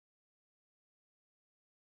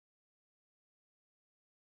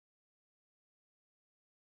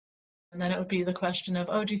And then it would be the question of,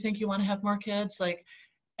 oh, do you think you want to have more kids? Like,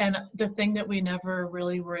 and the thing that we never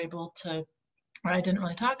really were able to, or I didn't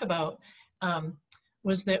really talk about,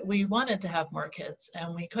 was that we wanted to have more kids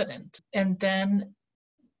and we couldn't. And then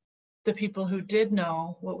the people who did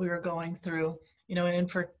know what we were going through, you know, in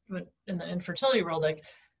the infertility world, like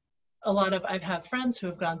I've had friends who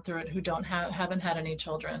have gone through it who haven't had any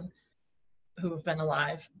children who have been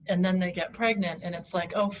alive, and then they get pregnant and it's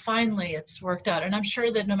like, oh, finally it's worked out. And I'm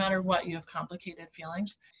sure that no matter what, you have complicated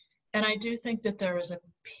feelings. And I do think that there was a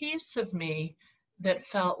piece of me that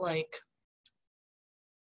felt like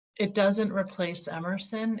it doesn't replace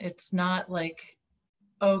Emerson. It's not like,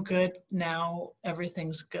 oh, good, now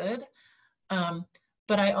everything's good.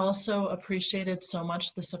 But I also appreciated so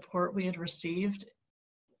much the support we had received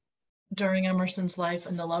during Emerson's life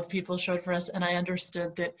and the love people showed for us. And I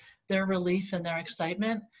understood that their relief and their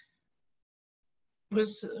excitement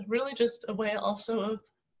was really just a way also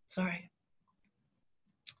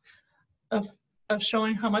of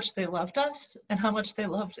showing how much they loved us and how much they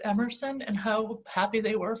loved Emerson and how happy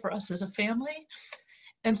they were for us as a family.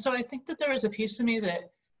 And so I think that there was a piece of me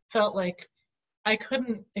that felt like I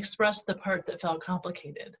couldn't express the part that felt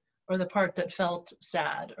complicated, or the part that felt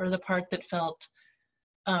sad, or the part that felt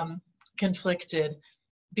conflicted,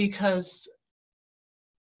 because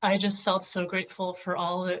I just felt so grateful for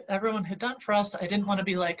all that everyone had done for us. I didn't want to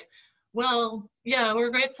be like, well, yeah, we're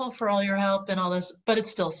grateful for all your help and all this, but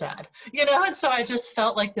it's still sad, you know? And so I just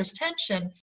felt like this tension.